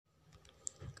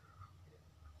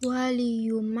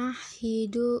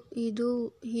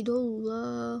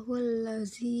waliyumahhidullahu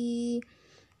allazina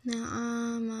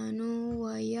amanu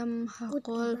wa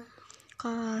yamhaqul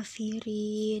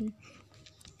kafirin,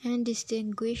 and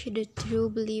distinguish the true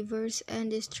believers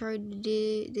and destroy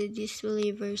the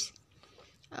disbelievers.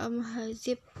 Am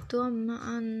hasibtum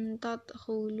an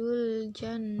tadkhulul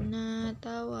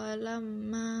jannata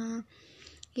walamma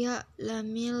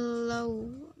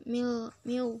ya'lamillahu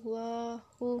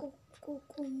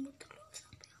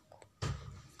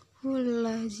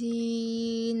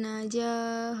allazina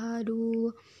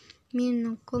jahadu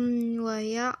minkum wa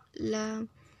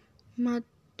ya'lamat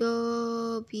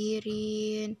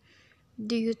sabirin.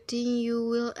 Do you think you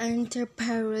will enter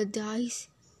paradise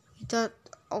without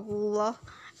Allah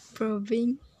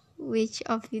probing which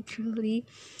of you truly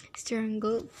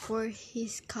struggled for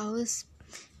His cause,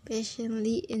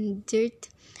 patiently endured?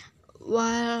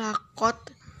 Walaqad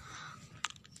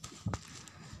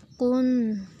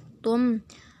kuntum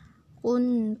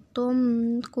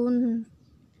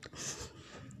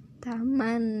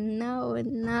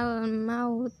tamannawna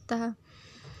al-mauta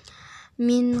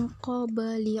min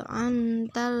qabli an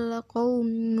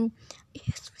talqawhu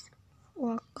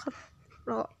wa qad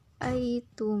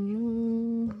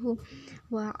ra'aytumuhu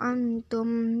wa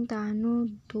antum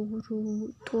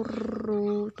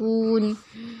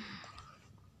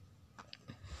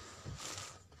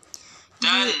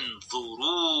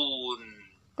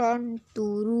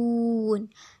tanzurun.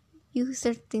 You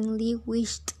certainly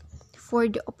wished for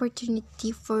the opportunity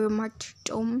for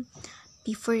martyrdom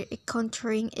before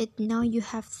encountering it. Now you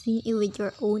have seen it with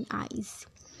your own eyes.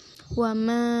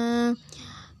 Wama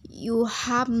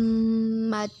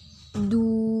Muhammadun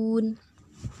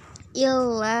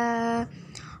illa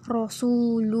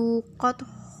rasulu qad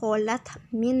kholat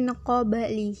min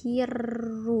qablihi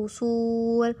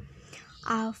rusul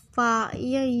afa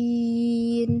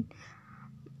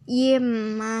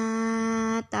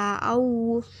mata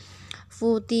au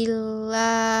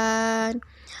futilan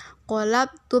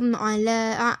qalabtum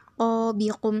ala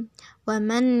aqabikum wa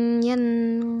man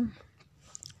yanqalib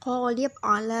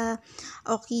ala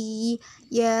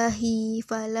aqiyahi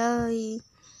fala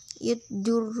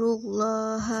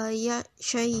yadurrullaha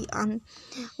syai'an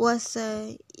wa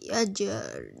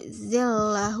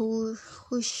sayajzillahu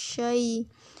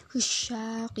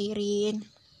syakirin.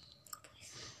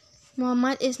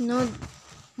 Muhammad is no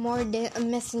more than a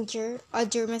messenger.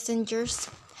 Other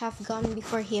messengers have gone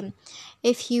before him.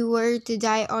 If he were to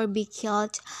die or be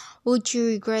killed, would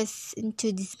you regress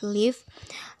into disbelief?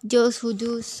 Those who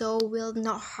do so will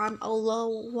not harm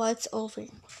Allah whatsoever,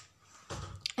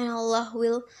 and Allah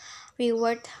will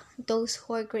reward those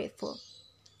who are grateful.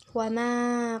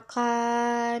 وَمَا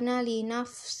كَانَ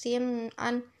لِنَفْسٍ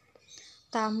أَن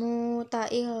تَمُوتَ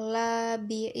إِلَّا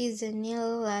بِإِذْنِ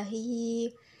اللَّهِ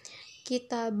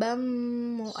كِتَابًا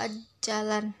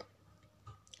مُؤَجَّلًا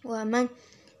وَمَنْ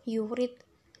يُرِدْ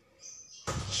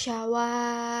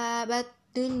ثَوَابَ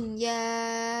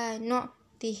الدُّنْيَا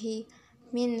نُؤْتِهِ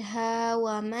مِنْهَا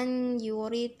وَمَنْ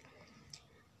يُرِدْ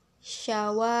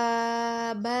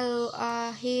ثَوَابَ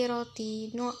الْآخِرَةِ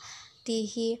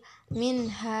نُؤْتِهِ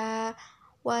مِنْهَا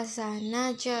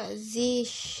وَسَنَجْزِي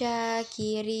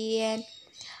الشَّاكِرِينَ.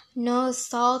 No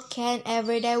soul can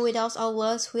ever die without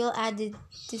Allah's will at the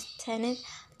destined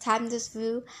time. Those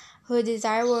who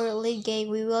desire worldly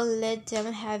gain, we will let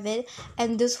them have it,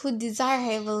 and those who desire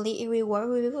heavenly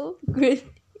reward, we will grant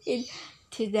it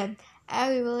to them, and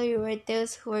we will reward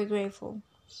those who are grateful.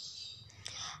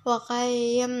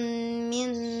 وَكَأَيٍّ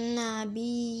مِّن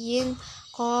نَّبِيٍّ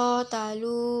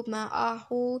قَاتَلُوا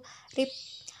مَعَهُ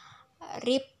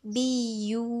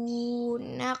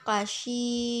رِبِّيُّونَ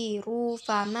كَثِيرٌ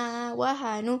فَمَا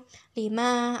وَهَنُوا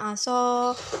لِمَا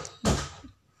أَصَابَهُمْ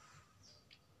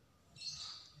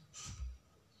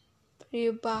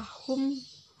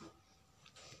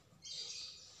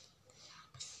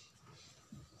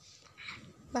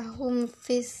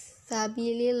فِي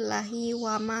سَبِيلِ اللَّهِ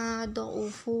وَمَا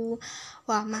ضَعُفُوا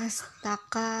وَمَا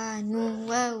اسْتَكَانُوا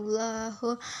وَاللَّهُ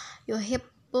يُحِبُّ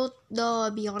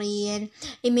الصَّابِرِينَ.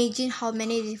 Imagine how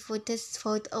many devotees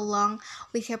fought along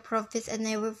with your prophets and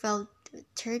never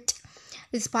faltered,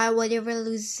 despite whatever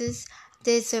losses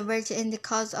they suffered in the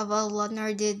cause of Allah,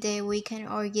 nor did they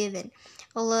weaken or give in.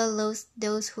 Allah loves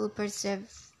those who persevere.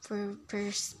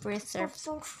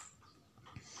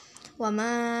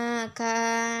 وَمَا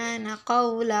كَانَ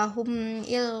قَوْلَهُمْ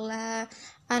إِلَّا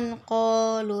أَنْ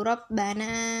قَالُوا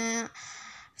رَبَّنَا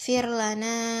اغْفِرْ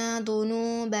لَنَا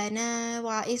ذُنُوبَنَا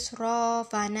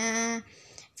وَإِسْرَافَنَا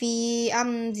فِي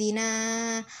أَمْرِنَا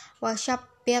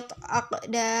وَثَبِّتْ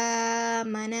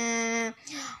أَقْدَامَنَا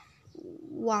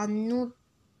وَانصُرْنَا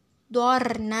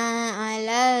فانصرنا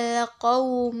على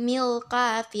القوم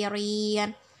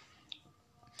الكافرين.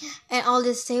 And all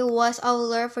they say was, O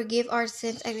Lord, forgive our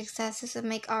sins and excesses and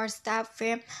make our staff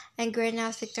firm and grant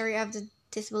us victory of the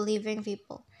disbelieving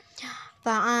people.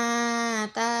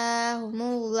 فآتاهم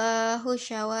الله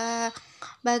ثواب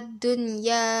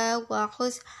الدنيا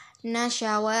وحسن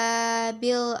ثواب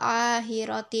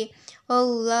الآخرة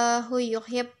والله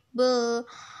يحب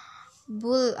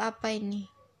apa ini?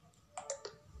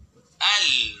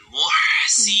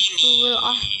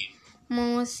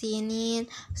 Muhsinin.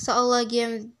 So Allah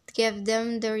gave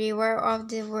them the reward of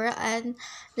the world and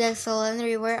the excellent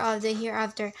reward of the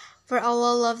hereafter. For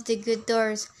Allah loves the good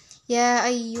doers. Ya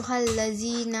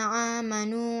ayyuhallazina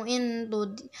amanu in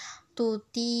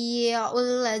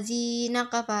tuti'ul lazina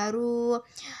kafaru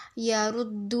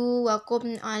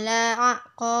yarudduwakum ala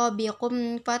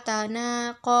aqabikum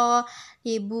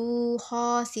fatanaqalibu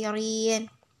khasirin.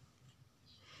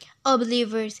 O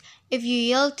believers, if you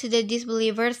yield to the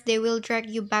disbelievers, they will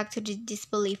drag you back to the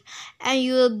disbelief, and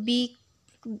you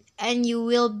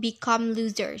will become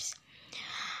losers.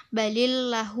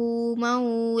 Balillahu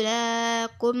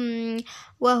maulakum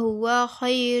wa huwa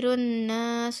khairun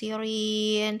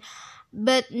nasirin.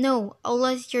 But no,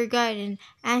 Allah is your guardian,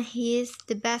 and He is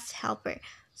the best helper.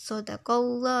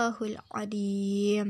 Sadaqallahul Adim.